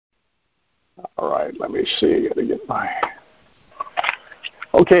All right, let me see. Got to get my...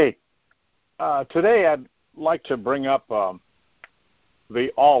 Okay. Today I'd like to bring up the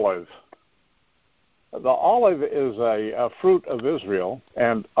olive. The olive is a fruit of Israel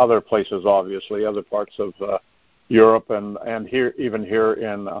and other places, obviously, other parts of Europe and here, even here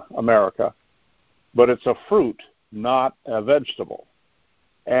in America. But it's a fruit, not a vegetable.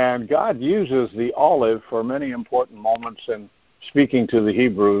 And God uses the olive for many important moments in speaking to the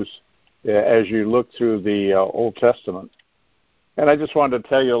Hebrews as you look through the Old Testament. And I just wanted to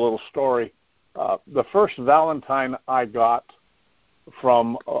tell you a little story. The first Valentine I got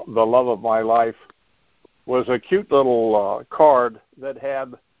from the love of my life was a cute little card that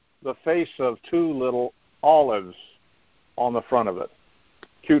had the face of two little olives on the front of it.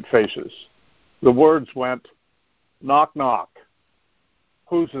 Cute faces. The words went, knock, knock.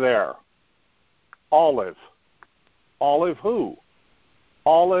 Who's there? Olive. Olive who?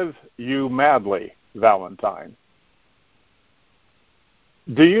 Olive you madly, Valentine.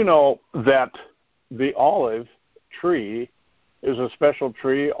 Do you know that the olive tree is a special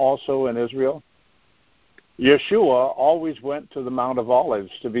tree also in Israel? Yeshua always went to the Mount of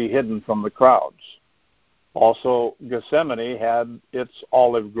Olives to be hidden from the crowds. Also, Gethsemane had its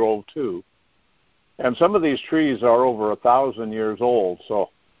olive grove too. And some of these trees are over 1,000 years old, so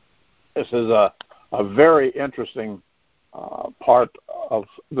this is a very interesting part of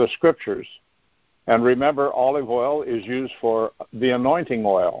the Scriptures. And remember, olive oil is used for the anointing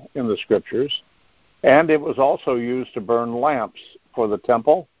oil in the Scriptures, and it was also used to burn lamps for the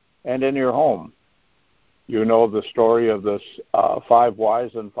temple and in your home. You know the story of this 5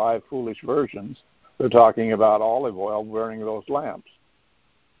 wise and 5 foolish virgins. They're talking about olive oil burning those lamps.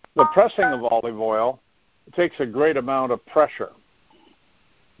 The pressing of olive oil takes a great amount of pressure.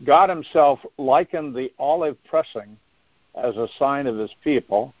 God himself likened the olive pressing as a sign of his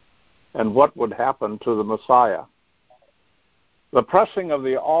people and what would happen to the Messiah. The pressing of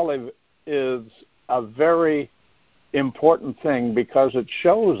the olive is a very important thing because it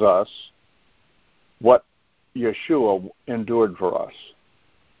shows us what Yeshua endured for us.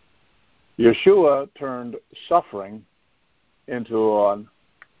 Yeshua turned suffering into an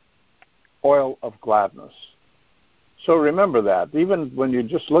oil of gladness. So remember that, even when you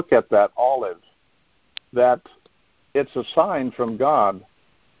just look at that olive, that it's a sign from God,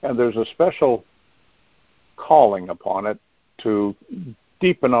 and there's a special calling upon it to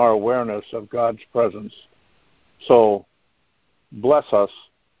deepen our awareness of God's presence. So bless us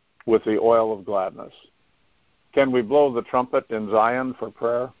with the oil of gladness. Can we blow the trumpet in Zion for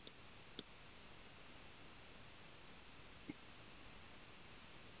prayer?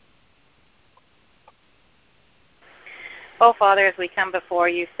 Oh, Father, as we come before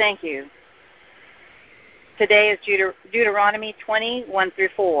you, thank you. Today is Deuteronomy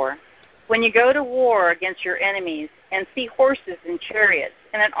 20:1-4. When you go to war against your enemies and see horses and chariots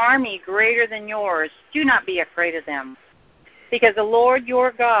and an army greater than yours, do not be afraid of them, because the Lord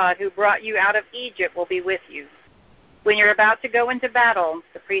your God who brought you out of Egypt will be with you. When you're about to go into battle,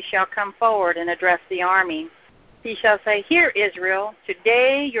 the priest shall come forward and address the army. He shall say, "Hear, Israel,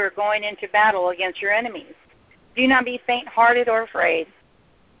 today you're going into battle against your enemies. Do not be faint-hearted or afraid.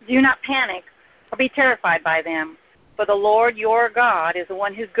 Do not panic or be terrified by them. For the Lord your God is the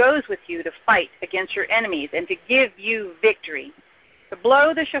one who goes with you to fight against your enemies and to give you victory. To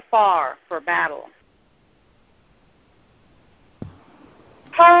blow the shofar for battle."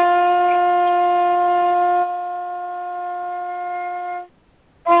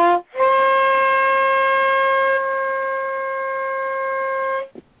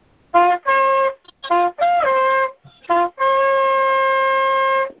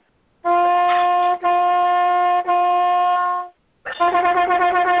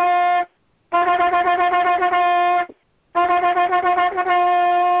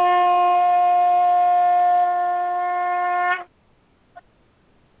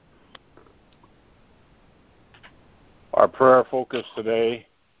 Our prayer focus today,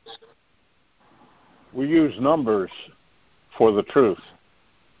 we use numbers for the truth.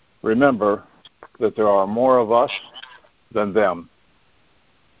 Remember that there are more of us than them.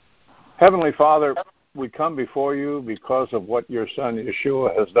 Heavenly Father, we come before you because of what your Son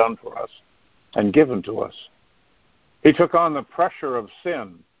Yeshua has done for us and given to us. He took on the pressure of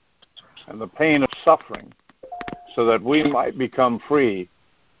sin and the pain of suffering so that we might become free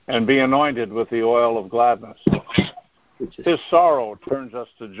and be anointed with the oil of gladness. His sorrow turns us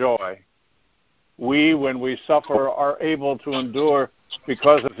to joy. We, when we suffer, are able to endure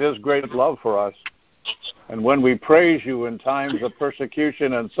because of his great love for us. And when we praise you in times of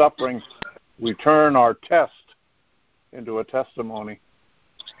persecution and suffering, we turn our test into a testimony.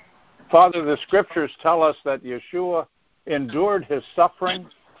 Father, the scriptures tell us that Yeshua endured his suffering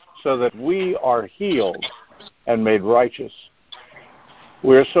so that we are healed and made righteous.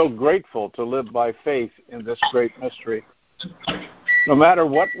 We are so grateful to live by faith in this great mystery. No matter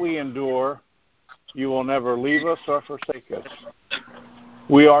what we endure, you will never leave us or forsake us.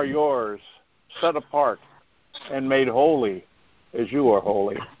 We are yours, set apart and made holy as you are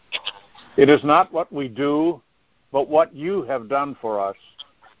holy. It is not what we do, but what you have done for us,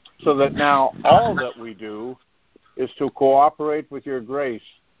 so that now all that we do is to cooperate with your grace,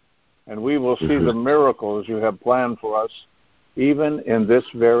 and we will see the miracles you have planned for us, even in this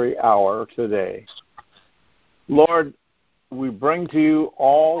very hour today. Lord, we bring to you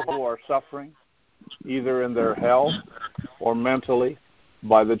all who are suffering, either in their health or mentally,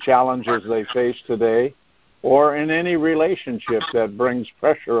 by the challenges they face today, or in any relationship that brings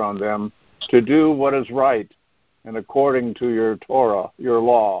pressure on them to do what is right and according to your Torah, your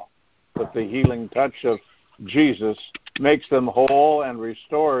law, that the healing touch of Jesus makes them whole and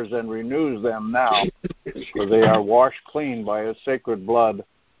restores and renews them now, for they are washed clean by his sacred blood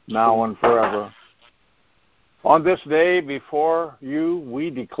now and forever. On this day before you,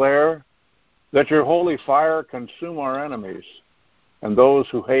 we declare that your holy fire consume our enemies and those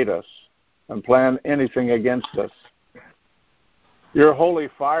who hate us and plan anything against us. Your holy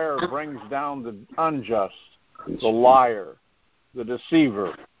fire brings down the unjust, the liar, the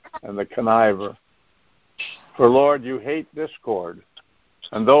deceiver, and the conniver. For, Lord, you hate discord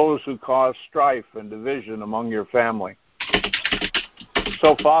and those who cause strife and division among your family.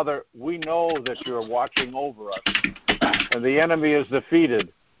 So, Father, we know that you are watching over us, and the enemy is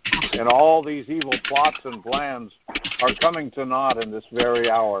defeated, and all these evil plots and plans are coming to naught in this very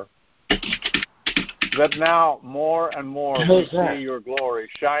hour. That now more and more we see your glory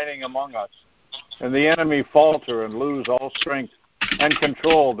shining among us, and the enemy falter and lose all strength and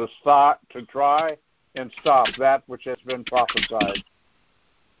control to try and stop that which has been prophesied.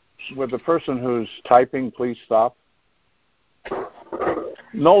 Would the person who's typing please stop?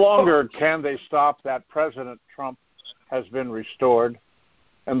 No longer can they stop that President Trump has been restored,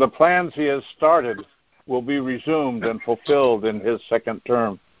 and the plans he has started will be resumed and fulfilled in his second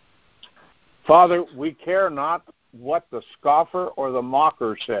term. Father, we care not what the scoffer or the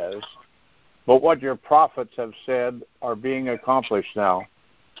mocker says, but what your prophets have said are being accomplished now.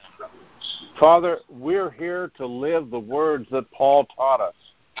 Father, we're here to live the words that Paul taught us.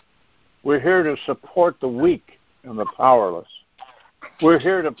 We're here to support the weak and the powerless. We're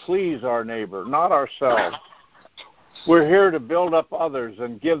here to please our neighbor, not ourselves. We're here to build up others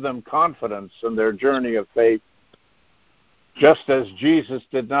and give them confidence in their journey of faith. Just as Jesus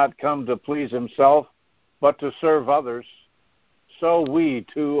did not come to please himself, but to serve others, so we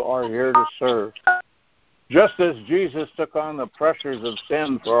too are here to serve. Just as Jesus took on the pressures of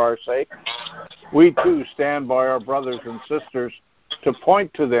sin for our sake, we too stand by our brothers and sisters to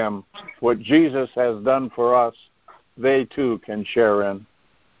point to them what Jesus has done for us. They too can share in.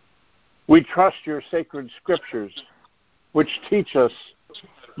 We trust your sacred scriptures, which teach us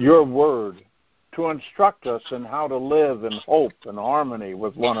your word, to instruct us in how to live in hope and harmony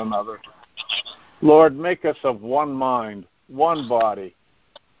with one another. Lord, make us of one mind, one body,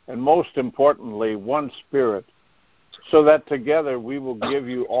 and most importantly, one spirit, so that together we will give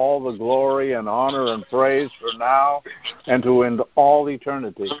you all the glory and honor and praise for now and to end all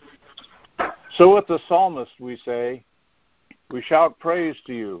eternity. So with the psalmist we say, we shout praise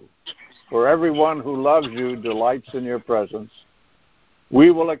to you, for everyone who loves you delights in your presence.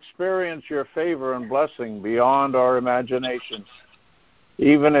 We will experience your favor and blessing beyond our imaginations.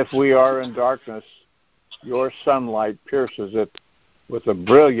 Even if we are in darkness, your sunlight pierces it with a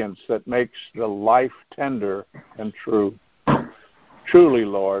brilliance that makes the life tender and true. Truly,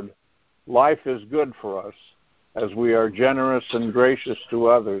 Lord, life is good for us as we are generous and gracious to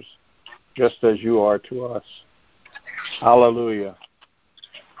others, just as you are to us. Hallelujah.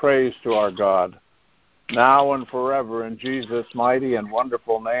 Praise to our God, now and forever, in Jesus' mighty and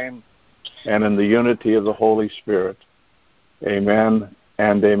wonderful name, and in the unity of the Holy Spirit. Amen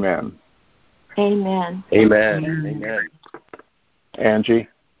and amen. Amen. Amen. Amen. Angie?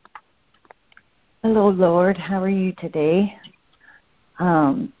 Hello, Lord. How are you today?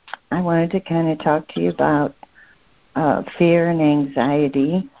 I wanted to kind of talk to you about fear and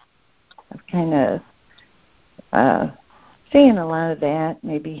anxiety. I've kind of seeing a lot of that,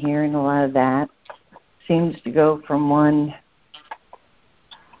 maybe hearing a lot of that. Seems to go from one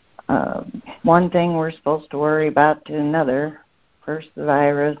thing we're supposed to worry about to another. First the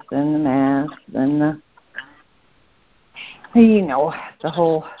virus, then the mask, then the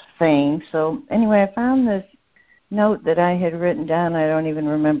whole thing. So anyway, I found this note that I had written down, I don't even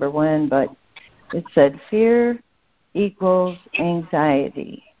remember when, but it said fear equals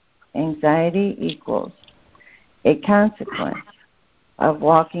anxiety. Anxiety equals a consequence of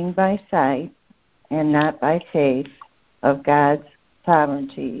walking by sight and not by faith of God's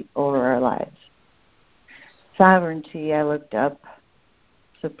sovereignty over our lives. Sovereignty, I looked up,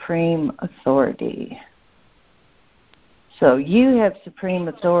 supreme authority. So you have supreme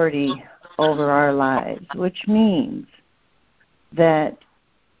authority over our lives, which means that,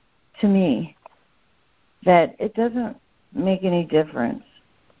 to me, that it doesn't make any difference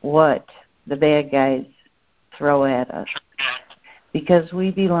what the bad guys throw at us, because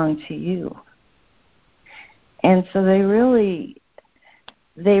we belong to you. And so they really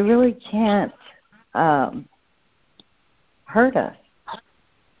can't hurt us.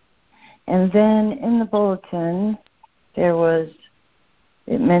 And then in the bulletin,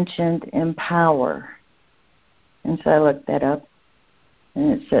 it mentioned empower. And so I looked that up,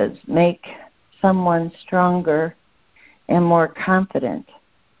 and it says, make someone stronger and more confident,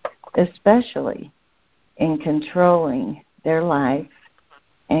 especially in controlling their life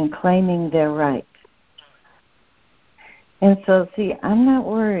and claiming their rights. And so, see, I'm not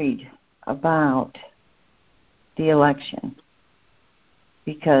worried about the election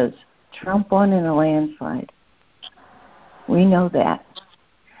because Trump won in a landslide. We know that.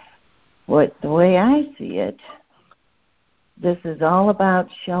 The way I see it, this is all about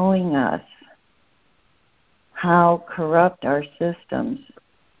showing us how corrupt our systems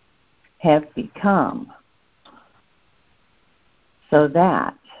have become so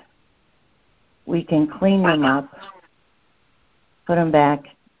that we can clean them up, put them back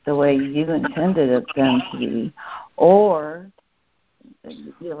the way you intended them to be, or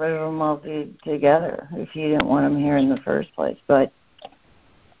get rid of them all together if you didn't want them here in the first place. But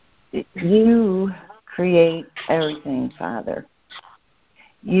you create everything, Father.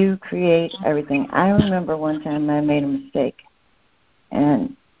 You create everything. I remember one time I made a mistake,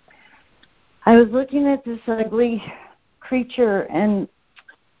 and I was looking at this ugly creature, and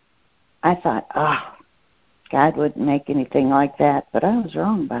I thought, God wouldn't make anything like that. But I was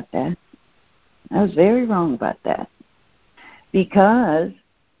wrong about that. I was very wrong about that, because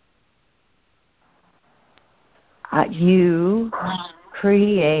you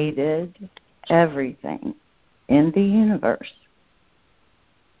created everything in the universe.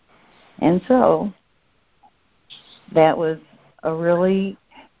 And so that was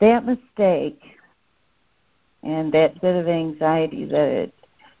that mistake and that bit of anxiety that it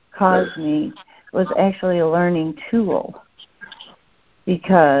caused me was actually a learning tool,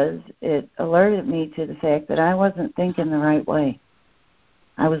 because it alerted me to the fact that I wasn't thinking the right way.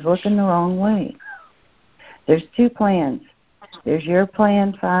 I was looking the wrong way. There's two plans. There's your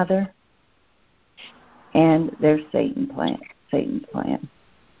plan, Father, and there's Satan's plan.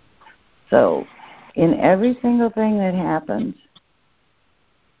 So in every single thing that happens,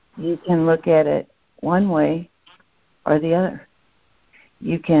 you can look at it one way or the other.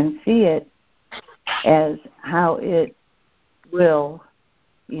 You can see it as how it will,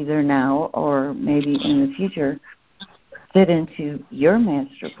 either now or maybe in the future, fit into your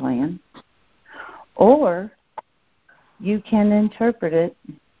master plan, or you can interpret it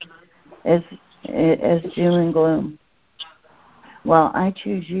as doom and gloom. Well, I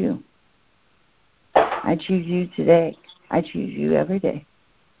choose you. I choose you today. I choose you every day.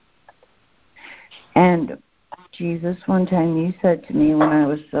 And Jesus, one time you said to me when I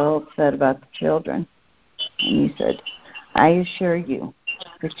was so upset about the children, and you said, I assure you,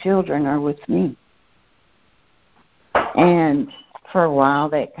 the children are with me. And for a while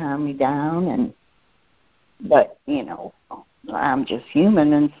that calmed me down, but I'm just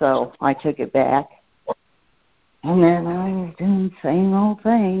human, and so I took it back. And then I was doing the same old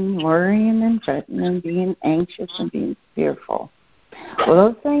thing, worrying and fretting and being anxious and being fearful. Well,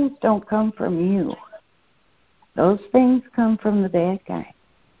 those things don't come from you. Those things come from the bad guy.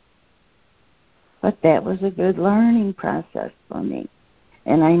 But that was a good learning process for me,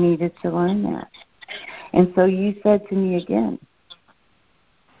 and I needed to learn that. And so you said to me again,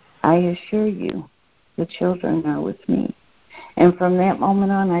 I assure you, the children are with me. And from that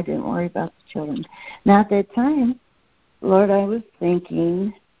moment on, I didn't worry about the children. Now at that time, Lord, I was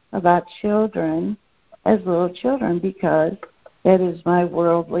thinking about children as little children, because that is my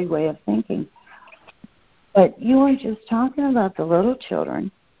worldly way of thinking. But you weren't just talking about the little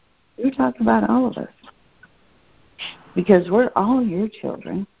children. You were talking about all of us, because we're all your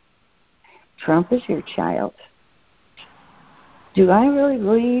children. Trump is your child. Do I really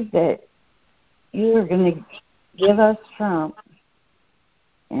believe that you are going to give us Trump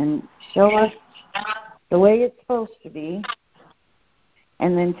and show us the way it's supposed to be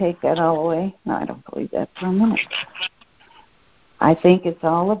and then take that all away? No, I don't believe that for a minute. I think it's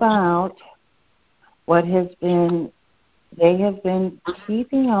all about what has been, they have been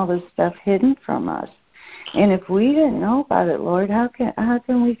keeping all this stuff hidden from us. And if we didn't know about it, Lord, how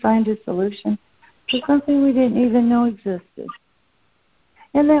can we find a solution to something we didn't even know existed?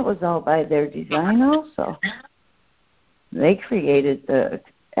 And that was all by their design also. They created the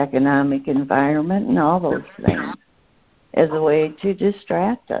economic environment and all those things as a way to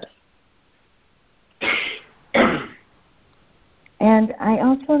distract us. And I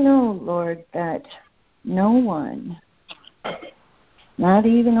also know, Lord, that no one, not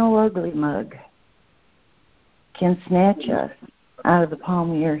even a ugly mug, can snatch us out of the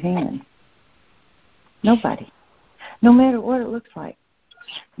palm of your hand. Nobody. No matter what it looks like.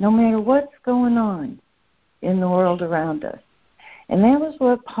 No matter what's going on in the world around us. And that was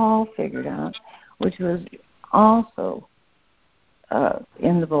what Paul figured out, which was also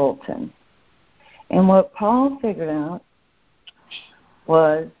in the bulletin. And what Paul figured out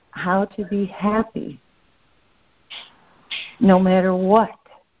was how to be happy no matter what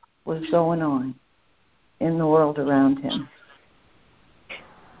was going on in the world around him.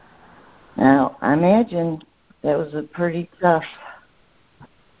 Now, I imagine that was a pretty tough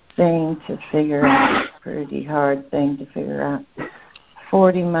thing to figure out, pretty hard thing to figure out.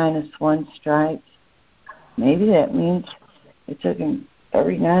 40 minus 1 stripes. Maybe that means it took him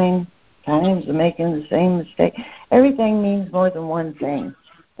 39 times of making the same mistake. Everything means more than one thing,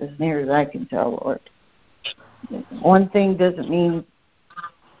 as near as I can tell, Lord. One thing doesn't mean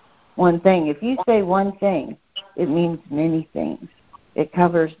one thing. If you say one thing, it means many things. It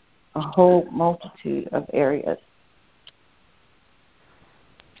covers a whole multitude of areas.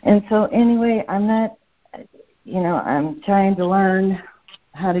 And so anyway, I'm not, I'm trying to learn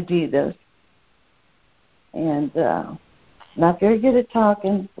how to do this. And not very good at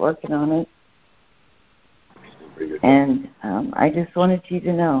talking, working on it. And I just wanted you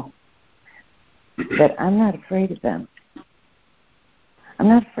to know that I'm not afraid of them. I'm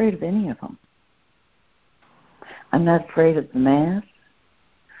not afraid of any of them. I'm not afraid of the mask.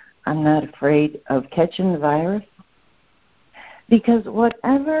 I'm not afraid of catching the virus. Because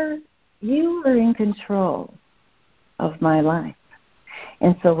whatever, you are in control of my life.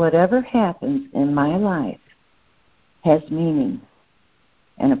 And so whatever happens in my life has meaning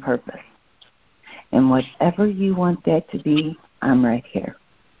and a purpose. And whatever you want that to be, I'm right here.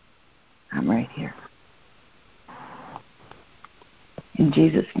 I'm right here. In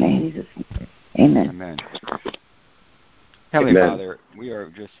Jesus' name. Amen. Amen. Heavenly Father, we are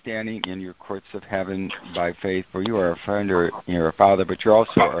just standing in your courts of heaven by faith, for you are a friend or you're a father, but you're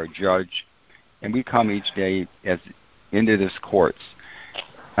also our judge. And we come each day into this courts.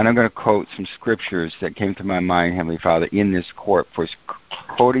 And I'm going to quote some scriptures that came to my mind, Heavenly Father, in this court. For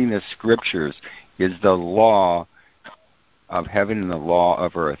quoting the scriptures is the law of heaven and the law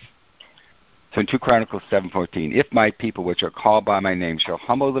of earth. So in 2 Chronicles 7:14, if my people which are called by my name shall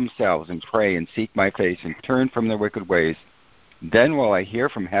humble themselves and pray and seek my face and turn from their wicked ways, then will I hear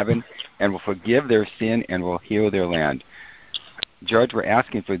from heaven and will forgive their sin and will heal their land. Judge, we're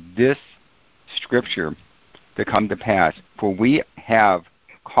asking for this scripture to come to pass, for we have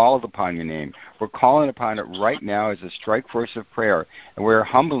called upon your name. We're calling upon it right now as a strike force of prayer, and we're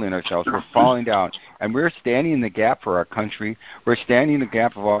humbling ourselves. We're falling down, and we're standing in the gap for our country. We're standing in the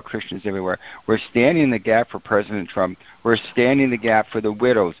gap of all Christians everywhere. We're standing in the gap for President Trump. We're standing in the gap for the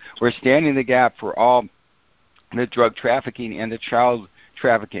widows. We're standing in the gap for all the drug trafficking and the child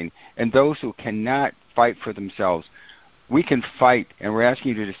trafficking, and those who cannot fight for themselves. We can fight, and we're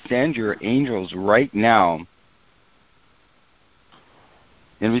asking you to send your angels right now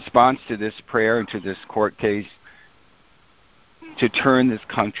in response to this prayer and to this court case to turn this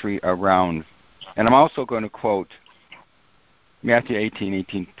country around. And I'm also going to quote Matthew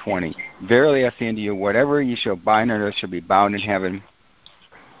 18:20. Verily I say unto you, whatever ye shall bind on earth shall be bound in heaven,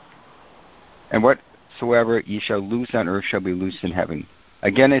 and whatsoever ye shall loose on earth shall be loosed in heaven.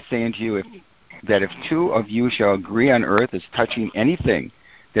 Again I say unto you, that if two of you shall agree on earth as touching anything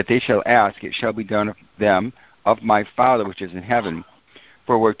that they shall ask, it shall be done of them of my Father which is in heaven.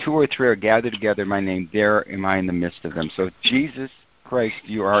 For where 2 or 3 are gathered together in my name, there am I in the midst of them. So Jesus Christ,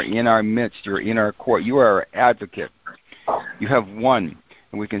 you are in our midst. You're in our court. You are our advocate. You have won.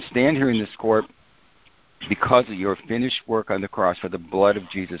 And we can stand here in this court because of your finished work on the cross for the blood of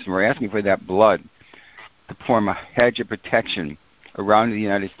Jesus. And we're asking for that blood to form a hedge of protection around the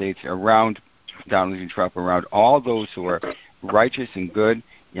United States, around Donald J. Trump, around all those who are righteous and good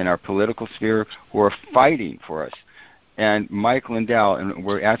in our political sphere who are fighting for us. And Mike Lindell, and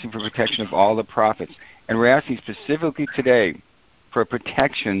we're asking for protection of all the prophets. And we're asking specifically today for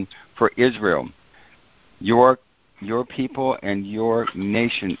protection for Israel. Your people and your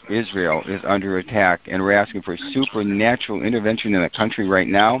nation, Israel, is under attack, and we're asking for supernatural intervention in the country right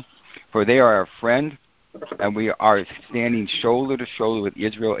now, for they are our friend, and we are standing shoulder to shoulder with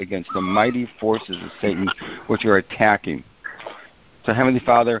Israel against the mighty forces of Satan which are attacking. So, Heavenly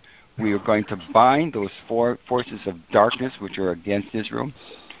Father, we are going to bind those forces of darkness which are against Israel,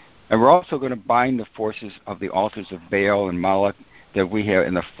 and we're also going to bind the forces of the altars of Baal and Moloch that we have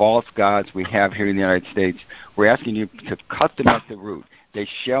and the false gods we have here in the United States. We're asking you to cut them at the root. They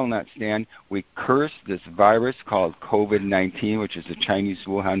shall not stand. We curse this virus called COVID-19, which is the Chinese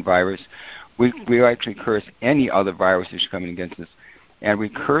Wuhan virus. We actually curse any other viruses coming against us. And we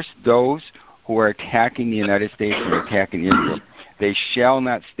curse those who are attacking the United States and attacking Israel. They shall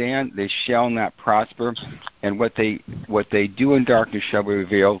not stand. They shall not prosper. And what they do in darkness shall be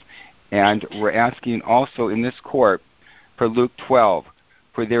revealed. And we're asking also in this court for Luke 12,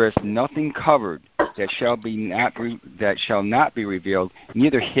 for there is nothing covered that shall not be revealed,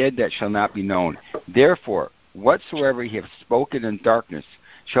 neither hid that shall not be known. Therefore, whatsoever ye have spoken in darkness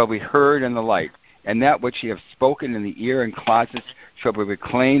shall be heard in the light, and that which ye have spoken in the ear and closets shall be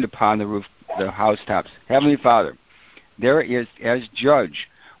proclaimed upon the roof, the housetops. Heavenly Father, there is, as judge,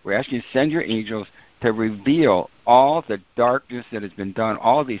 we're asking you to send your angels to reveal all the darkness that has been done,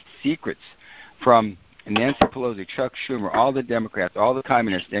 all these secrets from Nancy Pelosi, Chuck Schumer, all the Democrats, all the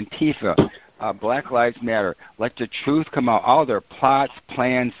communists, Antifa, Black Lives Matter. Let the truth come out, all their plots,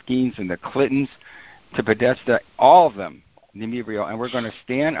 plans, schemes, and the Clintons to Podesta, all of them, they be real. And we're going to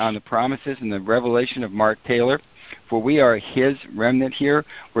stand on the promises and the revelation of Mark Taylor, for we are his remnant here.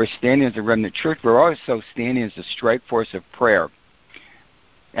 We're standing as a remnant church. We're also standing as a strike force of prayer.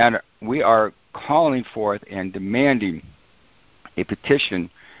 And we are calling forth and demanding a petition,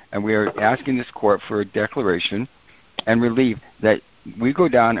 and we are asking this court for a declaration and relief that we go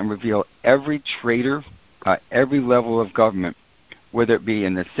down and reveal every traitor, every level of government, whether it be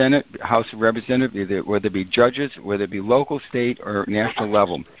in the Senate, House of Representatives, whether it be judges, whether it be local, state, or national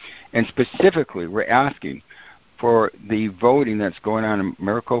level. And specifically, we're asking for the voting that's going on in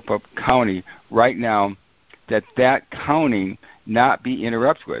Maricopa County right now, that counting not be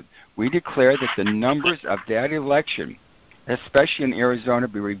interrupted with. We declare that the numbers of that election, especially in Arizona,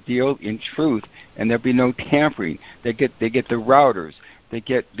 be revealed in truth, and there'll be no tampering. They get the routers, they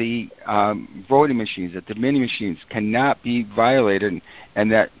get the voting machines, that the mini machines cannot be violated,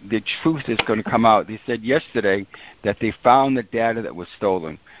 and that the truth is going to come out. They said yesterday that they found the data that was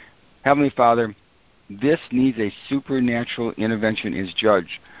stolen. Heavenly Father, this needs a supernatural intervention as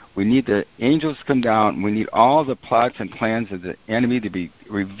judge. We need the angels to come down. We need all the plots and plans of the enemy to be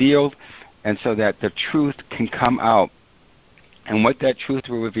revealed, and so that the truth can come out. And what that truth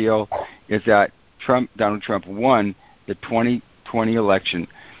will reveal is that Donald Trump won the 2020 election.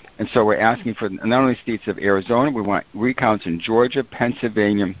 And so we're asking for not only states of Arizona, we want recounts in Georgia,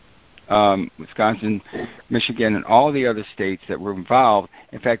 Pennsylvania, Wisconsin, Michigan, and all the other states that were involved.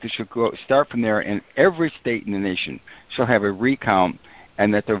 In fact, it should start from there, and every state in the nation shall have a recount,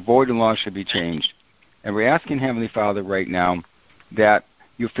 and that their voting laws should be changed. And we're asking Heavenly Father right now that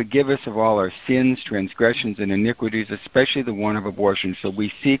you forgive us of all our sins, transgressions, and iniquities, especially the one of abortion. So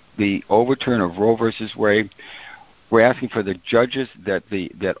we seek the overturn of Roe versus Wade. We're asking for the judges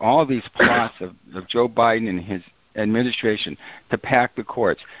that all these plots of Joe Biden and his administration to pack the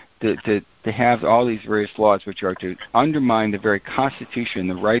courts, to have all these various laws which are to undermine the very Constitution,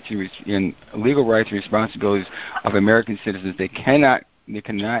 the rights and legal rights and responsibilities of American citizens. They cannot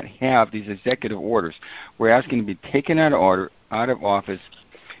have these executive orders. We're asking to be taken out of office,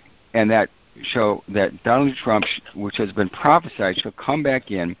 and that Donald Trump, which has been prophesied, shall come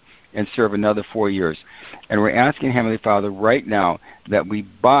back in and serve another 4 years. And we're asking Heavenly Father right now that we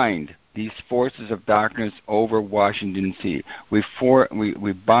bind these forces of darkness over Washington, D.C.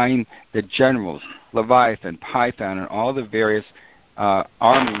 We bind the generals, Leviathan, Python, and all the various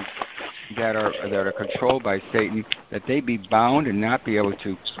armies that are controlled by Satan, that they be bound and not be able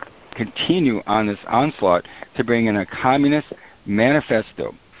to continue on this onslaught to bring in a communist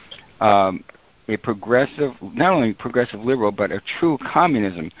manifesto, a progressive, not only progressive liberal, but a true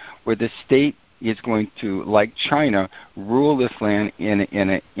communism where the state is going to, like China, rule this land in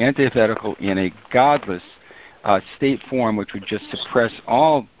an antithetical, in a godless state form, which would just suppress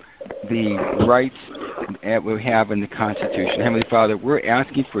all the rights that we have in the Constitution. Heavenly Father, we're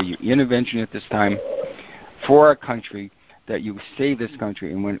asking for your intervention at this time for our country, that you save this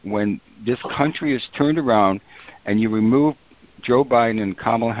country. And when this country is turned around and you remove Joe Biden and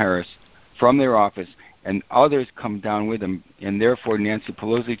Kamala Harris from their office, and others come down with them. And therefore, Nancy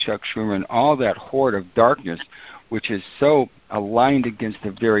Pelosi, Chuck Schumer, and all that horde of darkness, which is so aligned against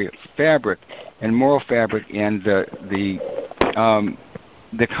the very fabric and moral fabric and the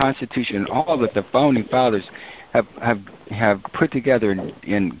Constitution, all that the founding fathers have put together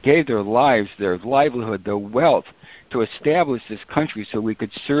and gave their lives, their livelihood, their wealth to establish this country so we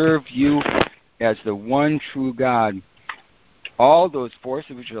could serve you as the one true God. All those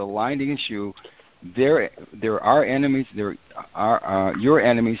forces which are aligned against you, they're our enemies, they're your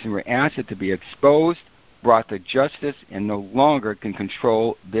enemies, and we're asked to be exposed, brought to justice, and no longer can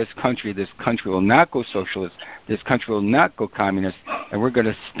control this country. This country will not go socialist. This country will not go communist. And we're going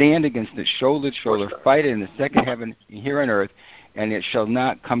to stand against it shoulder to shoulder, fight it in the second heaven here on earth, and it shall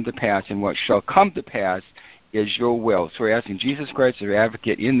not come to pass. And what shall come to pass is your will. So we're asking Jesus Christ, our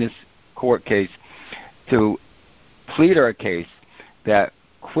advocate in this court case, to plead our case that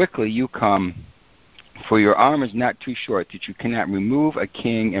quickly you come, for your arm is not too short, that you cannot remove a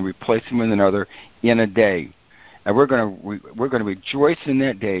king and replace him with another in a day. And we're going to rejoice in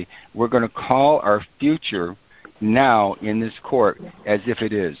that day. We're going to call our future now in this court as if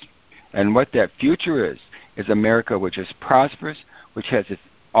it is. And what that future is America which is prosperous, which has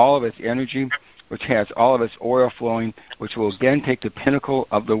all of its energy, which has all of its oil flowing, which will again take the pinnacle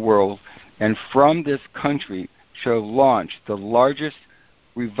of the world. And from this country shall launch the largest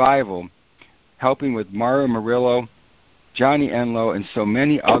revival, helping with Mario Murillo, Johnny Enlow, and so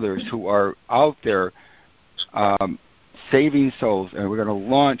many others who are out there saving souls. And we're going to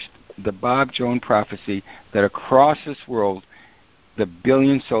launch the Bob Jones prophecy that across this world, the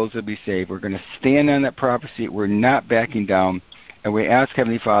billion souls will be saved. We're going to stand on that prophecy. We're not backing down. And we ask,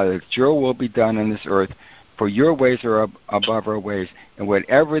 Heavenly Father, that your will be done on this earth, for your ways are above our ways. And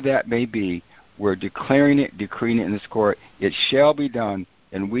whatever that may be, we're declaring it, decreeing it in this court. It shall be done.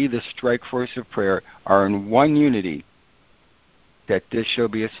 And we, the Strike Force of Prayer, are in one unity, that this shall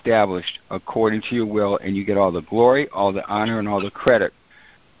be established according to your will, and you get all the glory, all the honor, and all the credit.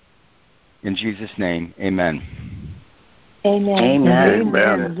 In Jesus' name, amen. Amen. Amen.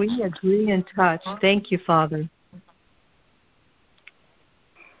 Amen. We agree and touch. Thank you, Father.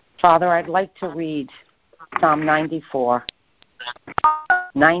 Father, I'd like to read Psalm 94,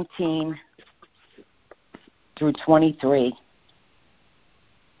 19 through 23.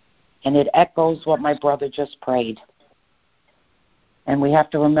 And it echoes what my brother just prayed. And we have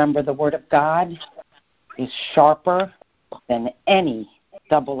to remember the Word of God is sharper than any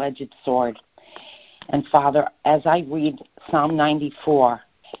double-edged sword. And Father, as I read Psalm 94,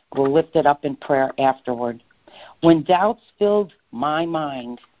 we'll lift it up in prayer afterward. When doubts filled my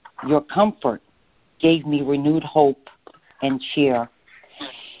mind, your comfort gave me renewed hope and cheer.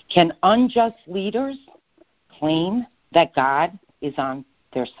 Can unjust leaders claim that God is on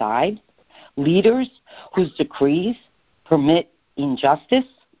their side? Leaders whose decrees permit injustice?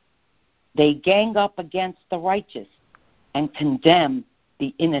 They gang up against the righteous and condemn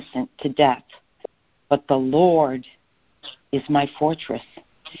the innocent to death. But the Lord is my fortress.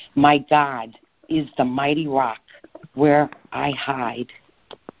 My God is the mighty rock where I hide.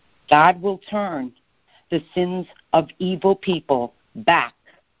 God will turn the sins of evil people back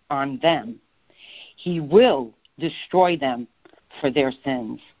on them. He will destroy them for their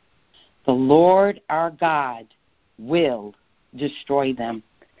sins. The Lord our God will destroy them.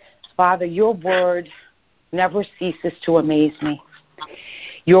 Father, your word never ceases to amaze me.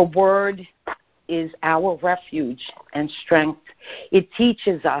 Your word is our refuge and strength. It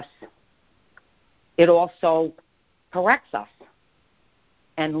teaches us. It also corrects us.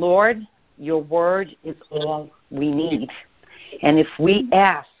 And Lord, your word is all we need. And if we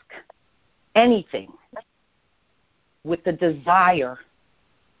ask anything with the desire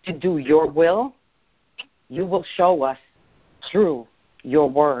to do your will, you will show us through your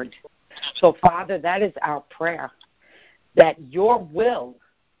word. So, Father, that is our prayer, that your will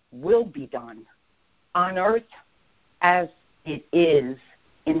be done on earth as it is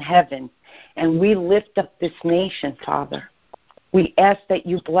in heaven. And we lift up this nation, Father. We ask that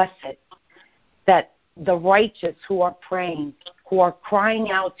you bless it, that the righteous who are praying, who are crying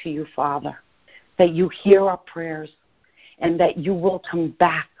out to you, Father, that you hear our prayers, and that you will come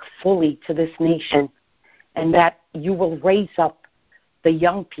back fully to this nation, and that you will raise up the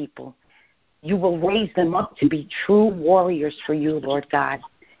young people. You will raise them up to be true warriors for you, Lord God,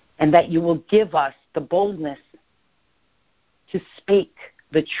 and that you will give us the boldness to speak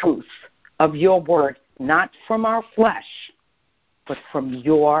the truth of your word, not from our flesh, but from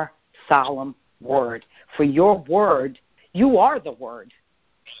your solemn word. For your word, you are the word.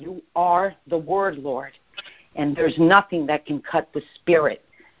 You are the word, Lord. And there's nothing that can cut the spirit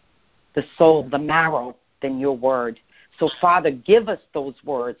the soul, the marrow, than your word. So, Father, give us those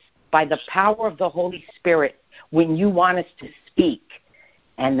words by the power of the Holy Spirit when you want us to speak.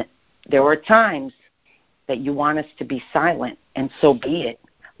 And there are times that you want us to be silent, and so be it.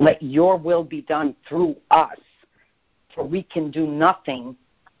 Let your will be done through us, for we can do nothing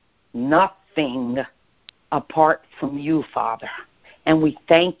apart from you, Father. And we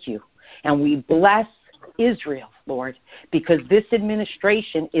thank you, and we bless Israel, Lord, because this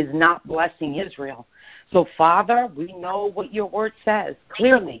administration is not blessing Israel. So, Father, we know what your word says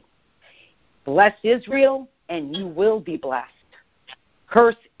clearly. Bless Israel, and you will be blessed.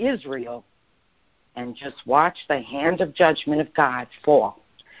 Curse Israel, and just watch the hand of judgment of God fall.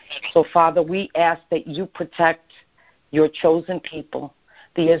 So, Father, we ask that you protect your chosen people,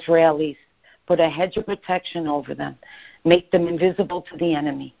 the Israelis. Put a hedge of protection over them. Make them invisible to the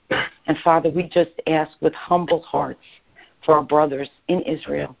enemy. And, Father, we just ask with humble hearts for our brothers in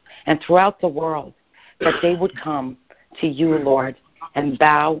Israel and throughout the world that they would come to you, Lord, and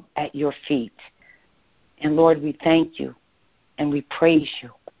bow at your feet. And, Lord, we thank you, and we praise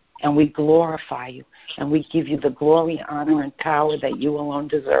you, and we glorify you, and we give you the glory, honor, and power that you alone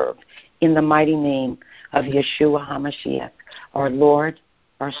deserve. In the mighty name of Yeshua HaMashiach, our Lord,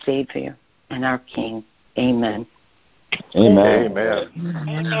 our Savior, and our King. Amen. Amen. Amen.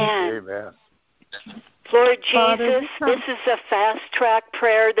 Amen. Lord Jesus, this is a fast-track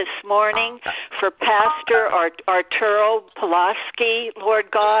prayer this morning for Pastor Arturo Pulaski, Lord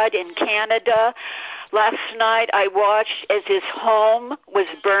God, in Canada. Last night I watched as his home was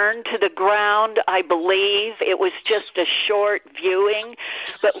burned to the ground, I believe. It was just a short viewing.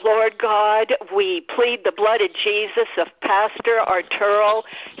 But, Lord God, we plead the blood of Jesus of Pastor Arturo.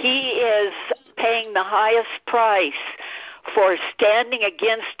 He is paying the highest price for standing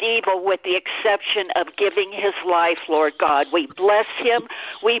against evil, with the exception of giving his life, Lord God. We bless him.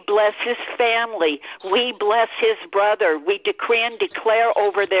 We bless his family. We bless his brother. We decree and declare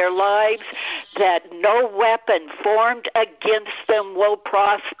over their lives that no weapon formed against them will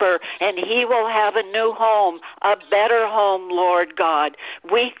prosper, and he will have a new home, a better home, Lord God.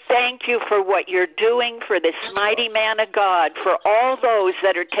 We thank you for what you're doing for this mighty man of God, for all those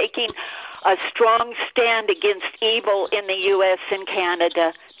that are taking a strong stand against evil in the U.S. and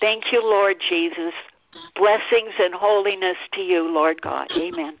Canada. Thank you, Lord Jesus. Blessings and holiness to you, Lord God.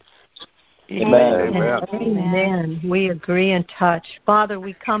 Amen. Amen. Amen. We agree and touch. Father,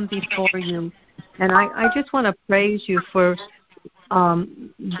 we come before you, and I just want to praise you for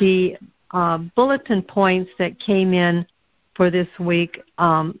the bulletin points that came in for this week,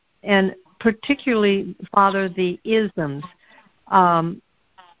 and particularly, Father, the isms,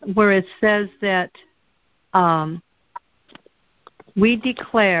 where it says that we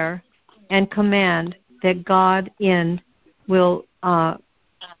declare and command that God will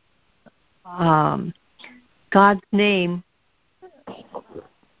God's name,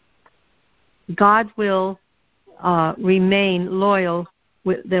 God will remain loyal.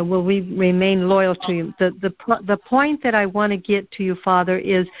 That will we remain loyal to you. The point that I want to get to you, Father,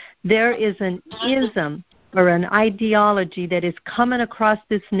 is there is an ism or an ideology that is coming across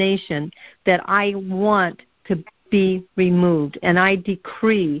this nation that I want to be removed, and I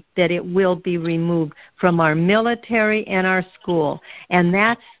decree that it will be removed from our military and our school, and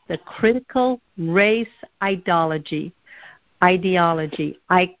that's the critical race ideology.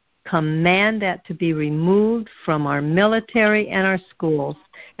 I command that to be removed from our military and our schools,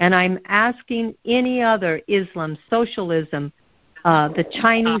 and I'm asking any other Islam, socialism, the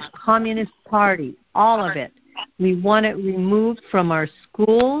Chinese Communist Party, all of it. We want it removed from our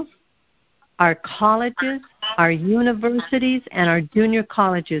schools, our colleges, our universities, and our junior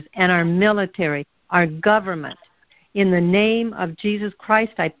colleges, and our military, our government. In the name of Jesus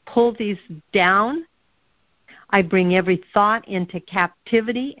Christ, I pull these down. I bring every thought into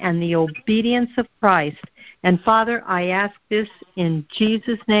captivity and the obedience of Christ. And, Father, I ask this in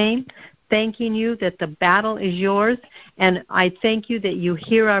Jesus' name, thanking you that the battle is yours, and I thank you that you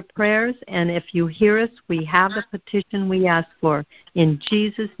hear our prayers, and if you hear us, we have the petition we ask for. In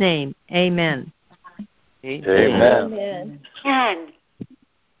Jesus' name, amen. Amen. Amen.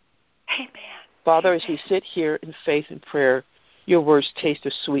 Father, as we sit here in faith and prayer, your words taste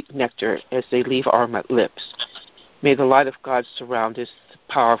of sweet nectar as they leave our lips. May the light of God surround us, the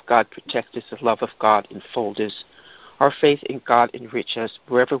power of God protect us, the love of God enfold us. Our faith in God enrich us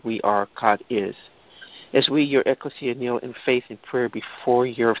wherever we are, God is. As we, your ecclesia, kneel in faith and prayer before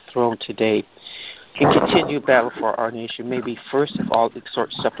your throne today, and continue battle for our nation, may we first of all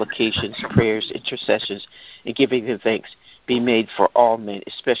exhort supplications, prayers, intercessions, and giving them thanks be made for all men,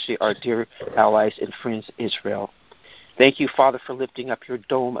 especially our dear allies and friends Israel. Thank you, Father, for lifting up your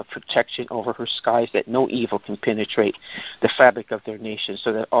dome of protection over her skies, that no evil can penetrate the fabric of their nation,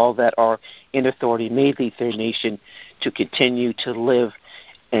 so that all that are in authority may lead their nation to continue to live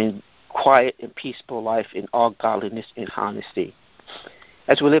in quiet and peaceful life in all godliness and honesty.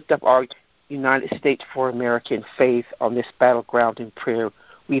 As we lift up our United States for American faith on this battleground in prayer,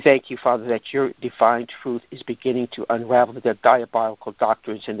 we thank you, Father, that your divine truth is beginning to unravel the diabolical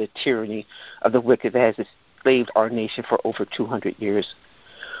doctrines and the tyranny of the wicked that has enslaved our nation for over 200 years.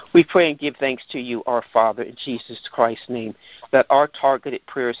 We pray and give thanks to you, our Father, in Jesus Christ's name, that our targeted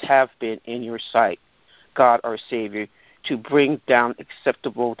prayers have been in your sight, God, our Savior, to bring down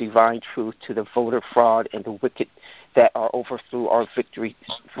acceptable divine truth to the voter fraud and the wicked that are overthrew our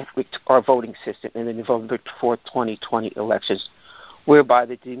voting system in the November 4, 2020 elections, whereby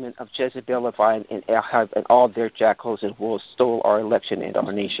the demon of Jezebel, Leviathan, and Ahab and all their jackals and wolves stole our election and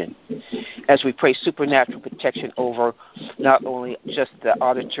our nation. As we pray supernatural protection over not only just the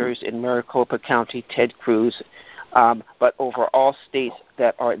auditors in Maricopa County, Ted Cruz, but over all states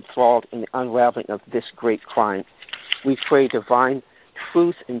that are enthralled in the unraveling of this great crime. We pray divine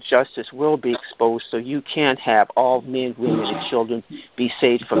truth and justice will be exposed so you can have all men, women, and children be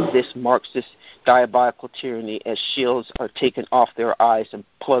saved from this Marxist diabolical tyranny as shields are taken off their eyes and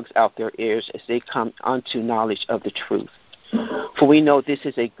plugs out their ears as they come unto knowledge of the truth. For we know this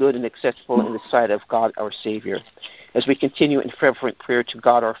is a good and acceptable in the sight of God our Savior. As we continue in fervent prayer to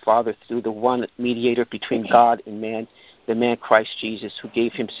God our Father through the one mediator between God and man, the man Christ Jesus, who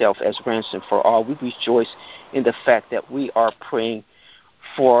gave himself as ransom for all, we rejoice in the fact that we are praying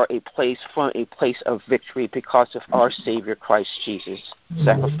from a place of victory because of our Savior Christ Jesus,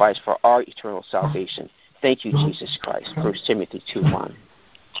 sacrifice for our eternal salvation. Thank you, Jesus Christ. 1 Timothy 2:1.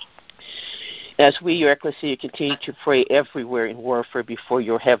 As we, your ecclesia, continue to pray everywhere in warfare before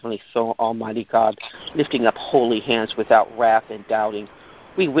your heavenly throne, Almighty God, lifting up holy hands without wrath and doubting,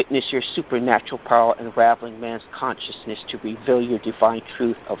 we witness your supernatural power unraveling man's consciousness to reveal your divine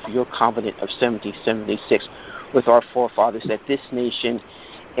truth of your covenant of 1776 with our forefathers, that this nation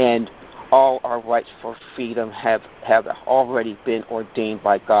and all our rights for freedom have already been ordained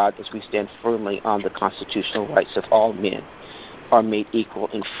by God, as we stand firmly on the constitutional rights of all men are made equal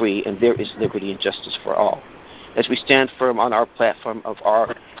and free, and there is liberty and justice for all. As we stand firm on our platform of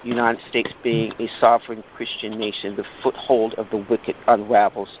our United States being a sovereign Christian nation, the foothold of the wicked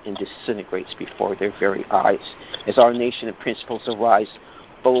unravels and disintegrates before their very eyes. As our nation and principles arise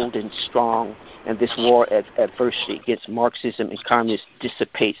bold and strong, and this war of adversity against Marxism and communism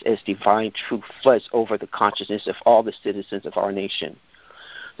dissipates as divine truth floods over the consciousness of all the citizens of our nation.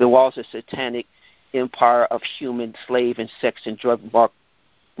 The walls of satanic empire of human slave and sex and drug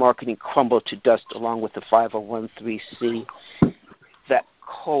marketing crumble to dust, along with the 501(c)(3) that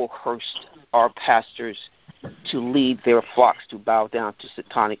coerced our pastors to lead their flocks to bow down to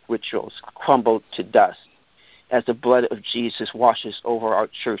satanic rituals, crumbled to dust as the blood of Jesus washes over our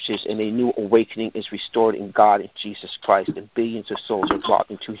churches and a new awakening is restored in God and Jesus Christ, and billions of souls are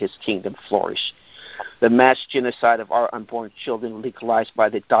brought into his kingdom flourish. The mass genocide of our unborn children, legalized by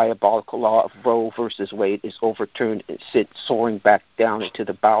the diabolical law of Roe versus Wade, is overturned and sent soaring back down into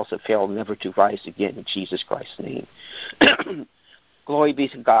the bowels of hell, never to rise again, in Jesus Christ's name. Glory be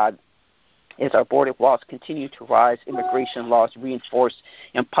to God. As our border walls continue to rise, immigration laws reinforced,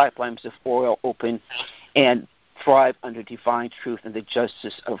 and pipelines of oil open and thrive under divine truth and the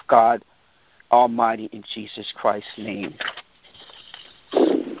justice of God Almighty, in Jesus Christ's name.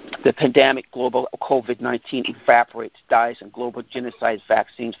 The pandemic, global COVID-19, evaporates, dies, and global genocide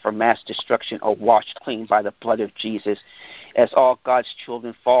vaccines for mass destruction are washed clean by the blood of Jesus, as all God's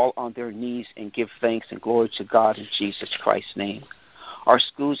children fall on their knees and give thanks and glory to God in Jesus Christ's name. Our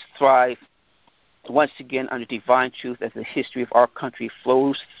schools thrive once again under divine truth as the history of our country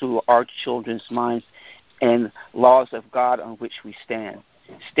flows through our children's minds and laws of God on which we stand.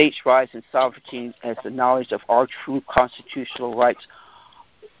 States rise in sovereignty as the knowledge of our true constitutional rights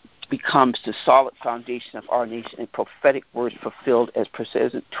becomes the solid foundation of our nation, and prophetic words fulfilled as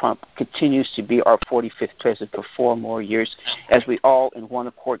President Trump continues to be our 45th president for 4 more years, as we all in one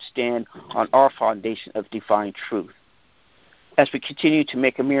accord stand on our foundation of divine truth. As we continue to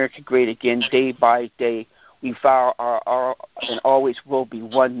make America great again day by day, we vow our and always will be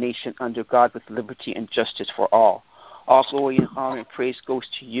one nation under God, with liberty and justice for all. All glory and honor and praise goes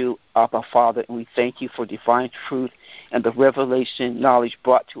to you, Abba Father, and we thank you for divine truth and the revelation knowledge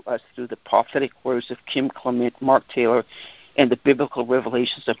brought to us through the prophetic words of Kim Clement, Mark Taylor, and the biblical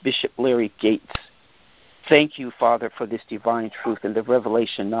revelations of Bishop Larry Gates. Thank you, Father, for this divine truth and the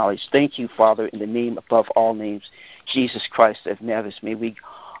revelation knowledge. Thank you, Father, in the name above all names, Jesus Christ of Nazareth. May we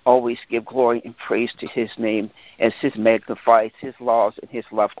always give glory and praise to his name as his magnifies his laws and his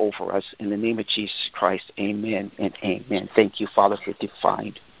love over us. In the name of Jesus Christ, amen and amen. Thank you, Father, for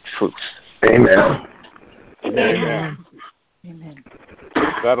divine truth. Amen. Amen. Amen.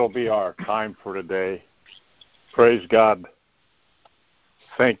 That'll be our time for today. Praise God.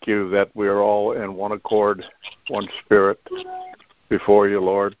 Thank you that we are all in one accord, one spirit before you,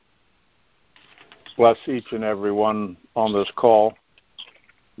 Lord. Bless each and every one on this call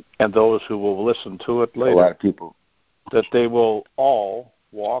and those who will listen to it later. A lot of people. That they will all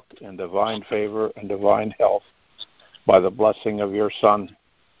walk in divine favor and divine health by the blessing of your Son,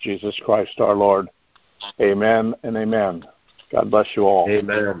 Jesus Christ our Lord. Amen and amen. God bless you all.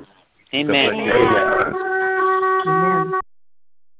 Amen. Amen. Amen.